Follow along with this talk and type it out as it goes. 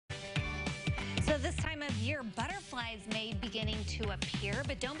this time of year, butterflies may be beginning to appear,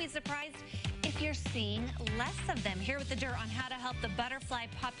 but don't be surprised if you're seeing less of them. Here with the dirt on how to help the butterfly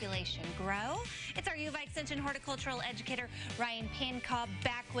population grow, it's our I Extension horticultural educator Ryan Pankau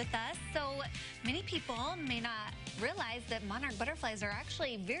back with us. So many people may not realize that monarch butterflies are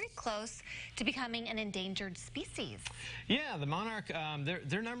actually very close to becoming an endangered species. Yeah, the monarch,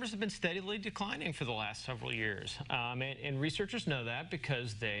 their numbers have been steadily declining for the last several years. And researchers know that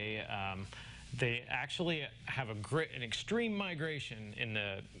because they actually have an extreme migration in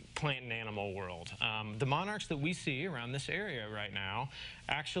the plant and animal world. The monarchs that we see around this area right now,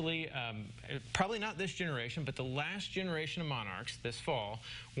 actually, probably not this generation, but the last generation of monarchs this fall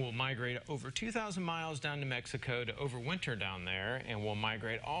will migrate over 2,000 miles down to Mexico to overwinter down there, and will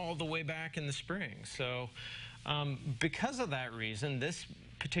migrate all the way back in the spring. So because of that reason, this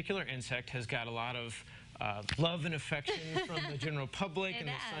particular insect has got a lot of love and affection from the general public and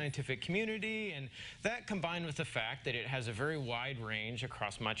the scientific community, and that combined with the fact that it has a very wide range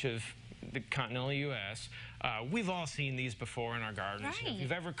across much of the continental U.S. We've all seen these before in our gardens. Right. If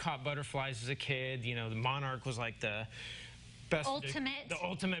you've ever caught butterflies as a kid, you know, the monarch was like the best, the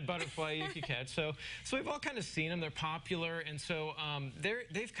ultimate butterfly you could catch. So we've all kind of seen them. They're popular, and so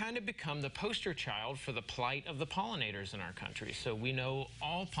they've kind of become the poster child for the plight of the pollinators in our country. So we know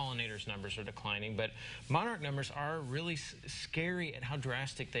all pollinators' numbers are declining, but monarch numbers are really scary at how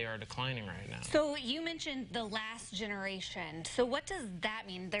drastic they are declining right now. So you mentioned the last generation. So what does that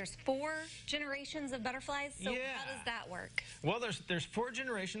mean? There's 4 generations of butterflies. So yeah. How does that work? Well, there's 4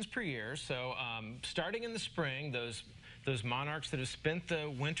 generations per year. So starting in the spring, those monarchs that have spent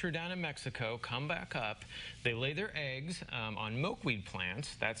the winter down in Mexico come back up. They lay their eggs on milkweed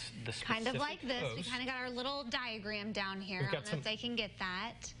plants. That's the specific kind of like this. host. We kind of got our little diagram down here. I don't know if they can get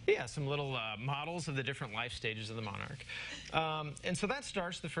that. Yeah, some little models of the different life stages of the monarch. And so that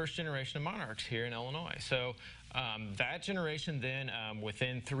starts the first generation of monarchs here in Illinois. So that generation then,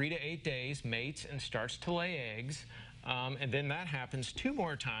 within 3 to 8 days, mates and starts to lay eggs. And then that happens 2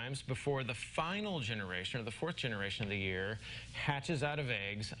 more times before the final generation, or the 4th generation of the year, hatches out of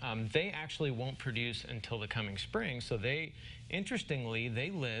eggs. They actually won't produce until the coming spring, so interestingly, they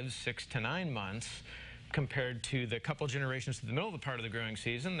live 6 to 9 months compared to the couple generations to the middle of the part of the growing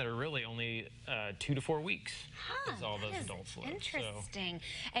season that are really only 2 to 4 weeks. As all those adults live. Interesting.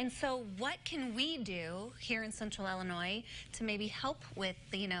 And so what can we do here in Central Illinois to maybe help with,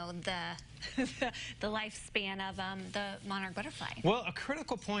 you know, the lifespan of the monarch butterfly? Well, a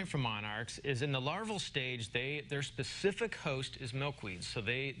critical point for monarchs is in the larval stage, their specific host is milkweeds. So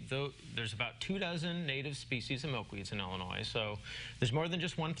there's about 24 native species of milkweeds in Illinois. So there's more than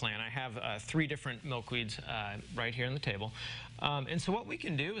just one plant. I have 3 different milkweeds right here on the table. And so what we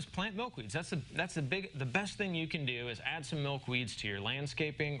can do is plant milkweeds. The best thing you can do is add some milkweeds to your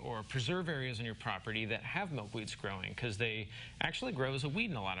landscaping or preserve areas on your property that have milkweeds growing, because they actually grow as a weed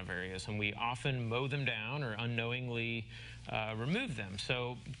in a lot of areas, and we often mow them down or unknowingly remove them.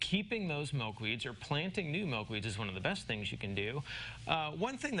 So keeping those milkweeds or planting new milkweeds is one of the best things you can do.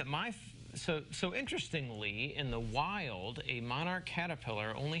 One thing that So interestingly, in the wild, a monarch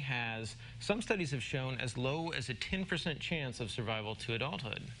caterpillar only has, some studies have shown, as low as a 10% chance of survival to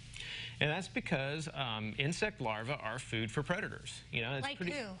adulthood. And that's because insect larvae are food for predators. You know, like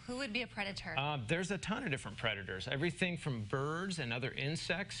who? Who would be a predator? There's a ton of different predators. Everything from birds and other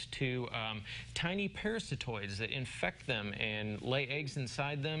insects to tiny parasitoids that infect them and lay eggs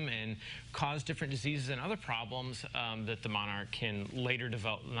inside them and cause different diseases and other problems that the monarch can later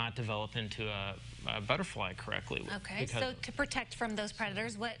not develop into a butterfly correctly. Okay, so to protect from those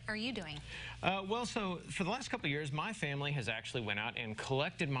predators, what are you doing? Well, so for the last couple of years, my family has actually went out and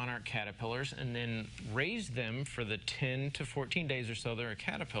collected monarch caterpillars and then raised them for the 10 to 14 days or so they're a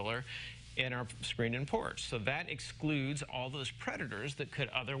caterpillar in our screened-in porch. So that excludes all those predators that could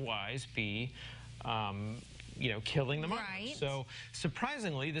otherwise be you know, killing the monarchs. Right. So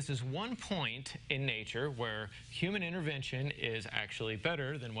surprisingly, this is one point in nature where human intervention is actually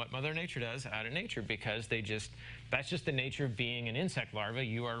better than what Mother Nature does out of nature, because that's just the nature of being an insect larva.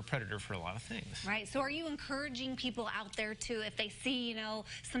 You are a predator for a lot of things. Right. So are you encouraging people out there to, if they see, you know,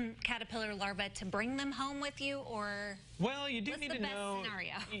 some caterpillar larvae, to bring them home with you, or? Well, you do need to know.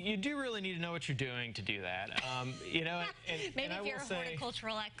 You do really need to know what you're doing to do that. You know, maybe if you're a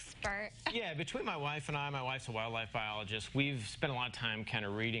horticultural expert. Yeah, between my wife and I, my wife's a wildlife biologist. We've spent a lot of time kind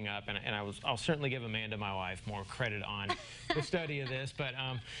of reading up, and I'll certainly give Amanda, my wife, more credit on the study of this. But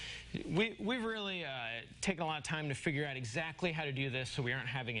we've really taken a lot of time to figure out exactly how to do this so we aren't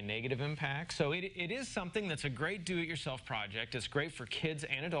having a negative impact. So it is something that's a great do-it-yourself project. It's great for kids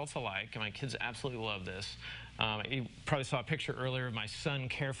and adults alike. My kids absolutely love this. You probably saw a picture earlier of my son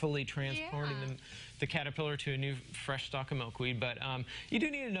carefully transporting the caterpillar to a new fresh stalk of milkweed. But you do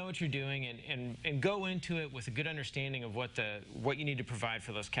need to know what you're doing and go into it with a good understanding of what you need to provide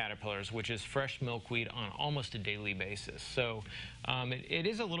for those caterpillars, which is fresh milkweed on almost a daily basis. So it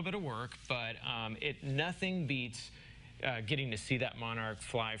is a little bit of work, but nothing beats getting to see that monarch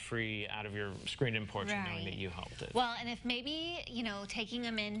fly free out of your screened-in porch and knowing that you helped it. Well, and if maybe, taking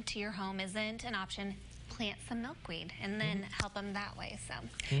them into your home isn't an option, plant some milkweed and then help them that way. So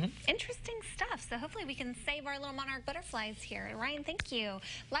interesting stuff. So hopefully we can save our little monarch butterflies here. Ryan, thank you.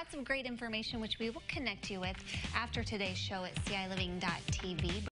 Lots of great information which we will connect you with after today's show at CILiving.tv.